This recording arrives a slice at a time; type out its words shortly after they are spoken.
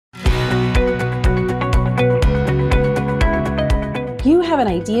have an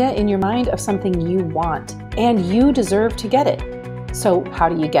idea in your mind of something you want, and you deserve to get it. So how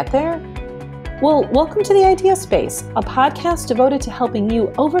do you get there? Well, welcome to the Idea Space, a podcast devoted to helping you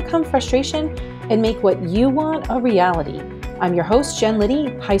overcome frustration and make what you want a reality. I'm your host, Jen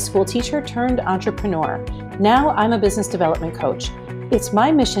Liddy, high school teacher turned entrepreneur. Now I'm a business development coach. It's my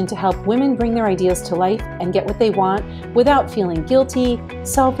mission to help women bring their ideas to life and get what they want without feeling guilty,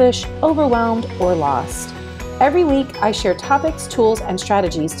 selfish, overwhelmed, or lost. Every week, I share topics, tools, and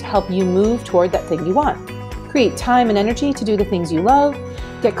strategies to help you move toward that thing you want. Create time and energy to do the things you love,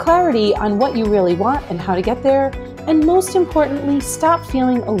 get clarity on what you really want and how to get there, and most importantly, stop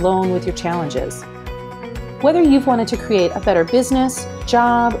feeling alone with your challenges. Whether you've wanted to create a better business,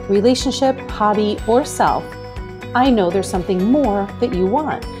 job, relationship, hobby, or self, I know there's something more that you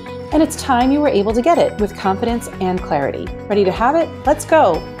want, and it's time you were able to get it with confidence and clarity. Ready to have it? Let's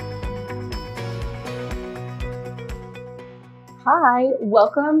go. Hi,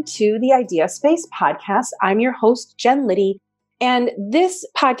 welcome to the Idea Space podcast. I'm your host, Jen Liddy, and this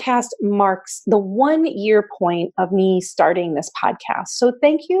podcast marks the 1 year point of me starting this podcast. So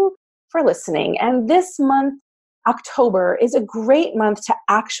thank you for listening. And this month, October, is a great month to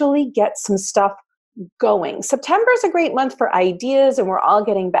actually get some stuff going. September is a great month for ideas and we're all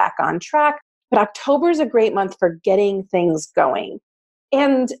getting back on track, but October is a great month for getting things going.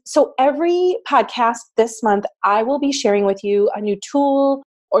 And so every podcast this month, I will be sharing with you a new tool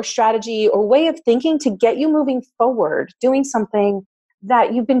or strategy or way of thinking to get you moving forward, doing something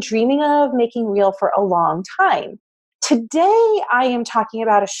that you've been dreaming of making real for a long time. Today, I am talking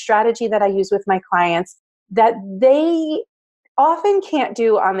about a strategy that I use with my clients that they often can't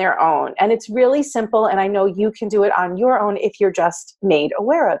do on their own. And it's really simple. And I know you can do it on your own if you're just made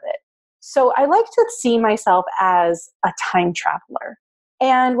aware of it. So I like to see myself as a time traveler.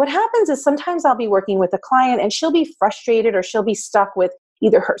 And what happens is sometimes I'll be working with a client and she'll be frustrated or she'll be stuck with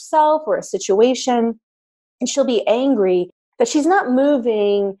either herself or a situation. And she'll be angry that she's not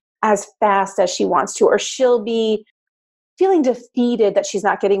moving as fast as she wants to, or she'll be feeling defeated that she's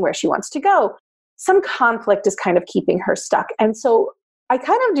not getting where she wants to go. Some conflict is kind of keeping her stuck. And so I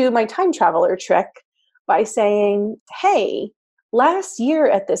kind of do my time traveler trick by saying, hey, last year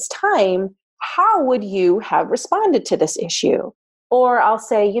at this time, how would you have responded to this issue? Or I'll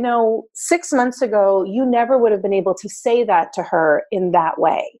say, 6 months ago, you never would have been able to say that to her in that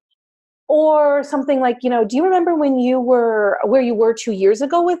way. Or something like, do you remember when you were where you were 2 years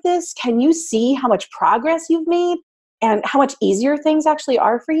ago with this? Can you see how much progress you've made and how much easier things actually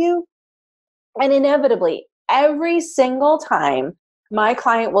are for you? And inevitably, every single time, my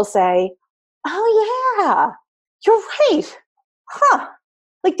client will say, oh yeah, you're right. Huh.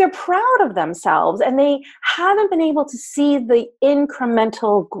 Like they're proud of themselves and they haven't been able to see the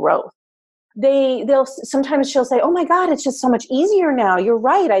incremental growth. She'll say, oh my God, it's just so much easier now. You're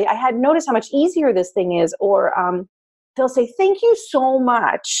right. I hadn't noticed how much easier this thing is. Or they'll say, thank you so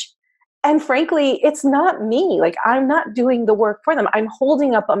much. And frankly, it's not me. Like I'm not doing the work for them. I'm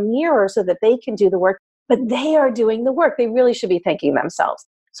holding up a mirror so that they can do the work, but they are doing the work. They really should be thanking themselves.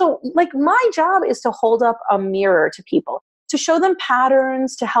 So like my job is to hold up a mirror to people, to show them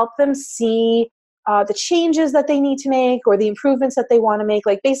patterns, to help them see the changes that they need to make or the improvements that they want to make.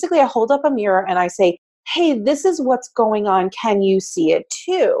 Like basically I hold up a mirror and I say, hey, this is what's going on. Can you see it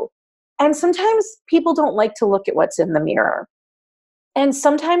too? And sometimes people don't like to look at what's in the mirror. And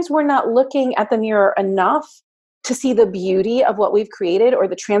sometimes we're not looking at the mirror enough to see the beauty of what we've created or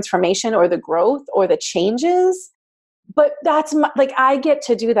the transformation or the growth or the changes. But that's I get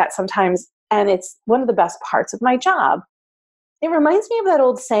to do that sometimes. And it's one of the best parts of my job. It reminds me of that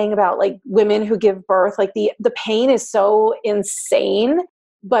old saying about like women who give birth, like the pain is so insane,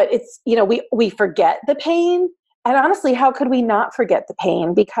 but it's, we forget the pain. And honestly, how could we not forget the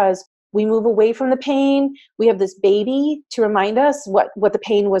pain? Because we move away from the pain. We have this baby to remind us what the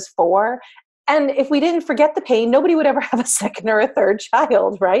pain was for. And if we didn't forget the pain, nobody would ever have a second or a third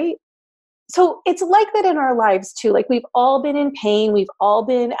child, right? So it's like that in our lives too. Like we've all been in pain. We've all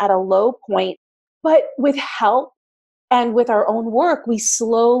been at a low point, but with help and with our own work, we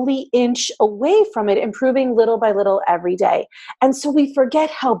slowly inch away from it, improving little by little every day. And so we forget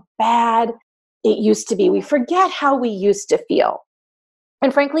how bad it used to be. We forget how we used to feel.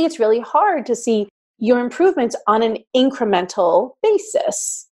 And frankly, it's really hard to see your improvements on an incremental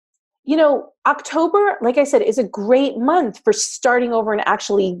basis. October, like I said, is a great month for starting over and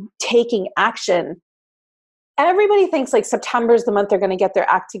actually taking action. Everybody thinks like September is the month they're going to get their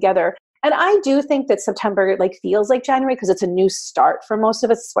act together. And I do think that September feels like January because it's a new start for most of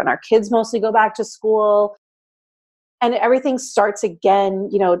us. It's when our kids mostly go back to school. And everything starts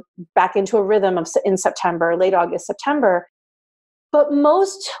again, back into a rhythm in September, late August, September. But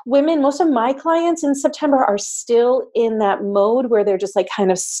most women, most of my clients in September are still in that mode where they're just like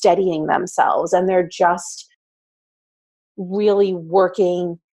kind of steadying themselves and they're just really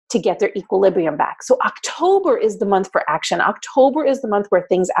working to get their equilibrium back. So October is the month for action. October is the month where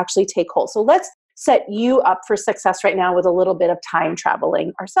things actually take hold. So let's set you up for success right now with a little bit of time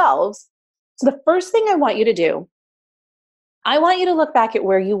traveling ourselves. So the first thing I want you to do, I want you to look back at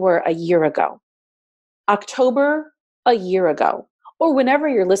where you were a year ago, October a year ago, or whenever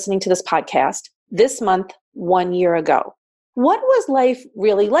you're listening to this podcast, this month, 1 year ago. What was life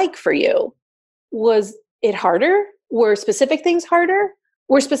really like for you? Was it harder? Were specific things harder?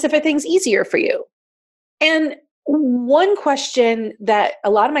 Were specific things easier for you? And one question that a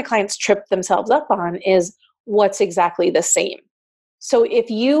lot of my clients trip themselves up on is what's exactly the same? So if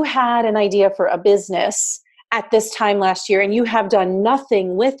you had an idea for a business at this time last year and you have done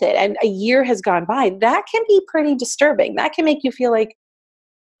nothing with it and a year has gone by, that can be pretty disturbing. That can make you feel like,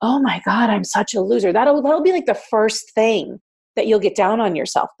 oh my God, I'm such a loser. That'll be like the first thing that you'll get down on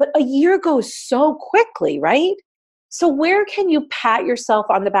yourself. But a year goes so quickly, right? So where can you pat yourself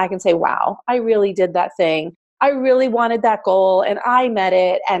on the back and say, wow, I really did that thing. I really wanted that goal and I met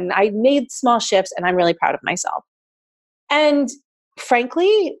it and I made small shifts and I'm really proud of myself. And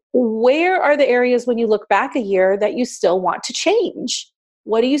frankly, where are the areas when you look back a year that you still want to change?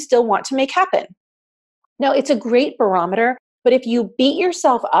 What do you still want to make happen? Now, it's a great barometer, but if you beat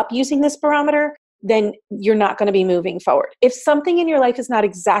yourself up using this barometer, then you're not going to be moving forward. If something in your life is not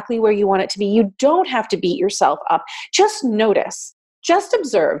exactly where you want it to be, you don't have to beat yourself up. Just notice, just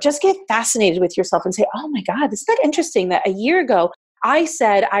observe, just get fascinated with yourself and say, oh my God, isn't that interesting that a year ago, I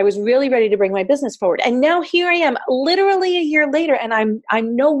said I was really ready to bring my business forward. And now here I am, literally a year later, and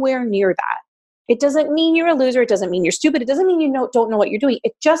I'm nowhere near that. It doesn't mean you're a loser. It doesn't mean you're stupid. It doesn't mean you don't know what you're doing.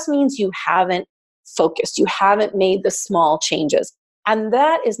 It just means you haven't focused. You haven't made the small changes. And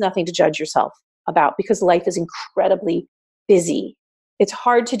that is nothing to judge yourself about because life is incredibly busy. It's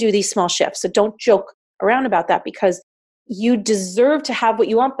hard to do these small shifts. So don't joke around about that because you deserve to have what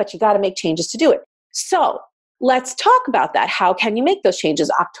you want, but you got to make changes to do it. So let's talk about that. How can you make those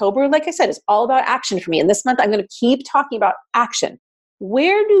changes? October, like I said, is all about action for me. And this month, I'm going to keep talking about action.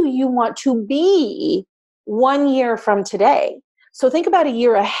 Where do you want to be 1 year from today? So think about a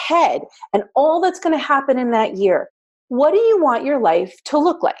year ahead and all that's going to happen in that year. What do you want your life to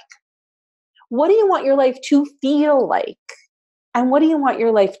look like? What do you want your life to feel like? And what do you want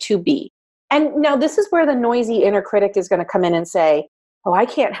your life to be? And now this is where the noisy inner critic is going to come in and say, oh, I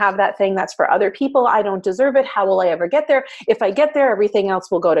can't have that thing. That's for other people. I don't deserve it. How will I ever get there? If I get there, everything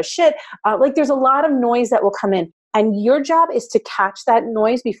else will go to shit. Like there's a lot of noise that will come in. And your job is to catch that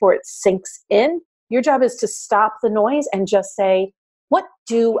noise before it sinks in. Your job is to stop the noise and just say, what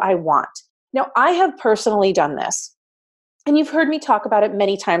do I want? Now, I have personally done this. And you've heard me talk about it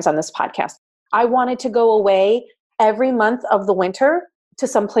many times on this podcast. I wanted to go away every month of the winter to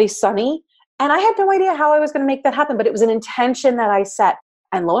someplace sunny. And I had no idea how I was going to make that happen, but it was an intention that I set.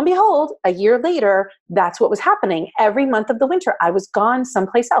 And lo and behold, a year later, that's what was happening. Every month of the winter, I was gone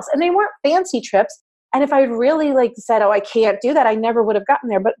someplace else. And they weren't fancy trips. And if I had really said, oh, I can't do that, I never would have gotten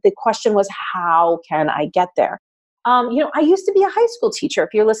there. But the question was, how can I get there? I used to be a high school teacher. If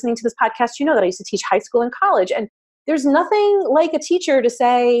you're listening to this podcast, you know that I used to teach high school and college. And there's nothing like a teacher to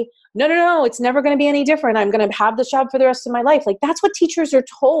say, no, it's never going to be any different. I'm going to have this job for the rest of my life. Like that's what teachers are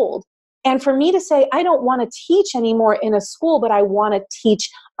told. And for me to say, I don't want to teach anymore in a school, but I want to teach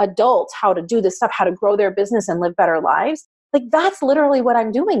adults how to do this stuff, how to grow their business and live better lives. Like that's literally what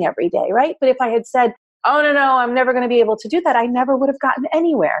I'm doing every day, right? But if I had said, oh, no, I'm never going to be able to do that, I never would have gotten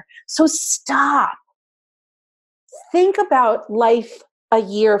anywhere. So stop. Think about life a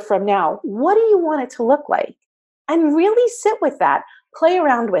year from now. What do you want it to look like? And really sit with that. Play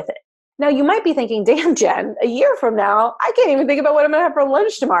around with it. Now, you might be thinking, damn, Jen, a year from now, I can't even think about what I'm going to have for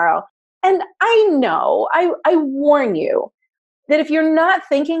lunch tomorrow. And I know, I warn you that if you're not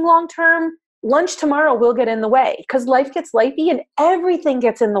thinking long-term, lunch tomorrow will get in the way because life gets lifey and everything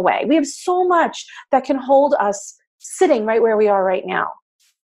gets in the way. We have so much that can hold us sitting right where we are right now.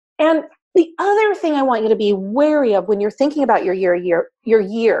 And the other thing I want you to be wary of when you're thinking about your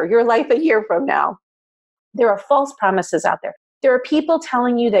life a year from now, there are false promises out there. There are people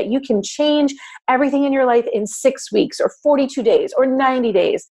telling you that you can change everything in your life in 6 weeks or 42 days or 90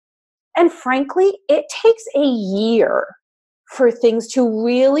 days. And frankly, it takes a year for things to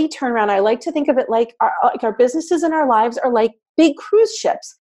really turn around. I like to think of it like our businesses and our lives are like big cruise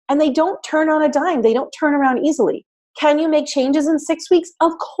ships, and they don't turn on a dime. They don't turn around easily. Can you make changes in 6 weeks?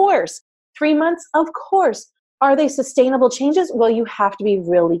 Of course. 3 months? Of course. Are they sustainable changes? Well, you have to be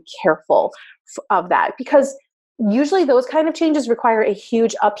really careful of that because Usually those kind of changes require a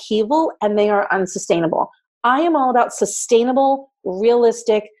huge upheaval and they are unsustainable. I am all about sustainable,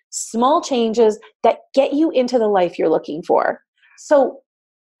 realistic, small changes that get you into the life you're looking for. So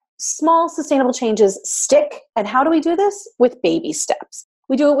small, sustainable changes stick. And how do we do this? With baby steps.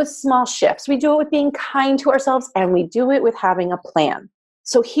 We do it with small shifts. We do it with being kind to ourselves, and we do it with having a plan.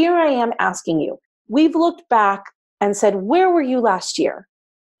 So here I am asking you, we've looked back and said, where were you last year?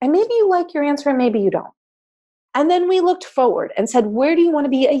 And maybe you like your answer and maybe you don't. And then we looked forward and said, where do you want to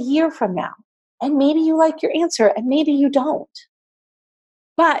be a year from now? And maybe you like your answer and maybe you don't.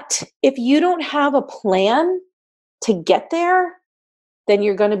 But if you don't have a plan to get there, then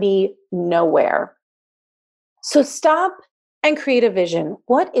you're going to be nowhere. So stop and create a vision.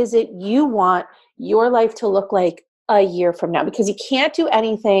 What is it you want your life to look like a year from now? Because you can't do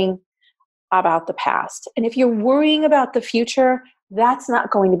anything about the past. And if you're worrying about the future, that's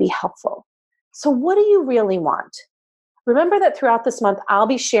not going to be helpful. So what do you really want? Remember that throughout this month, I'll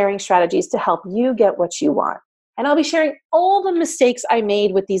be sharing strategies to help you get what you want. And I'll be sharing all the mistakes I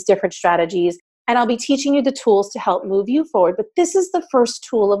made with these different strategies. And I'll be teaching you the tools to help move you forward. But this is the first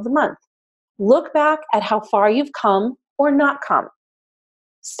tool of the month. Look back at how far you've come or not come.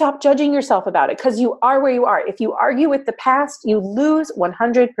 Stop judging yourself about it because you are where you are. If you argue with the past, you lose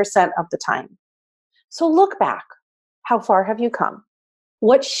 100% of the time. So look back. How far have you come?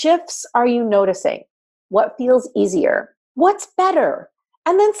 What shifts are you noticing? What feels easier? What's better?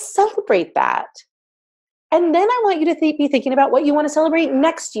 And then celebrate that. And then I want you to be thinking about what you want to celebrate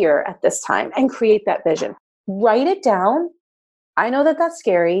next year at this time and create that vision. Write it down. I know that that's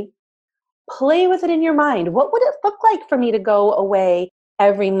scary. Play with it in your mind. What would it look like for me to go away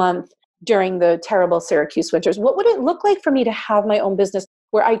every month during the terrible Syracuse winters? What would it look like for me to have my own business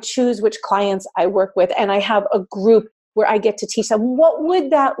where I choose which clients I work with and I have a group where I get to teach them? What would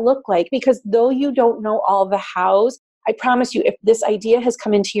that look like? Because though you don't know all the hows, I promise you, if this idea has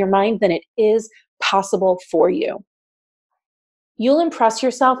come into your mind, then it is possible for you. You'll impress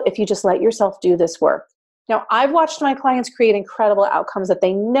yourself if you just let yourself do this work. Now, I've watched my clients create incredible outcomes that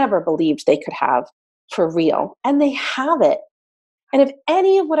they never believed they could have for real, and they have it. And if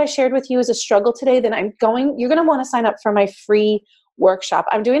any of what I shared with you is a struggle today, then you're going to want to sign up for my free workshop.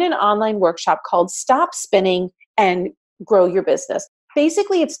 I'm doing an online workshop called Stop Spinning and Grow Your Business.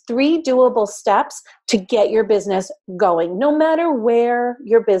 Basically, it's 3 doable steps to get your business going, no matter where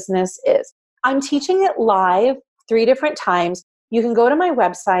your business is. I'm teaching it live 3 different times. You can go to my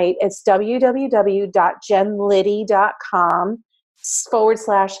website. It's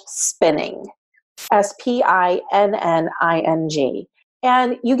www.jenliddy.com/spinning, SPINNING.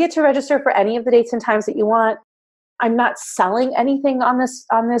 And you get to register for any of the dates and times that you want. I'm not selling anything on this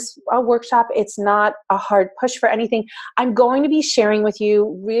workshop. It's not a hard push for anything. I'm going to be sharing with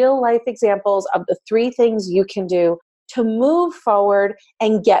you real life examples of the 3 things you can do to move forward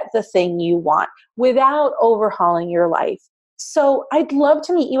and get the thing you want without overhauling your life. So I'd love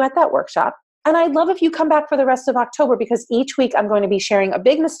to meet you at that workshop. And I'd love if you come back for the rest of October, because each week I'm going to be sharing a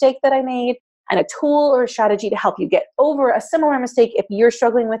big mistake that I made and a tool or a strategy to help you get over a similar mistake if you're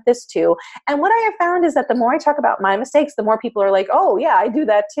struggling with this too. And what I have found is that the more I talk about my mistakes, the more people are like, oh yeah, I do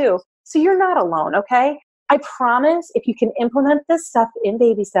that too. So you're not alone, okay? I promise if you can implement this stuff in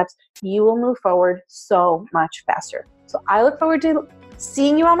baby steps, you will move forward so much faster. So I look forward to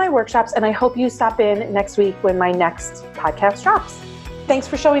seeing you on my workshops, and I hope you stop in next week when my next podcast drops. Thanks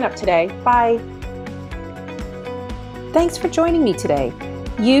for showing up today. Bye. Thanks for joining me today.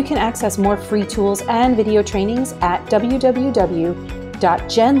 You can access more free tools and video trainings at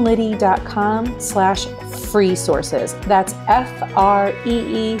www.jenliddy.com/free sources. That's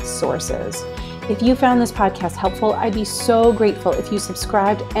FREE sources. If you found this podcast helpful, I'd be so grateful if you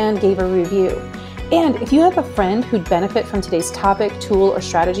subscribed and gave a review. And if you have a friend who'd benefit from today's topic, tool, or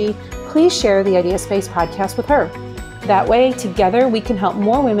strategy, please share the Idea Space podcast with her. That way, together, we can help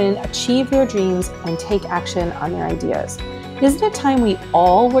more women achieve their dreams and take action on their ideas. Isn't it time we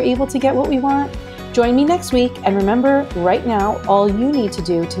all were able to get what we want? Join me next week, and remember, right now, all you need to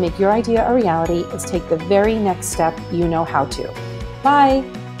do to make your idea a reality is take the very next step you know how to. Bye.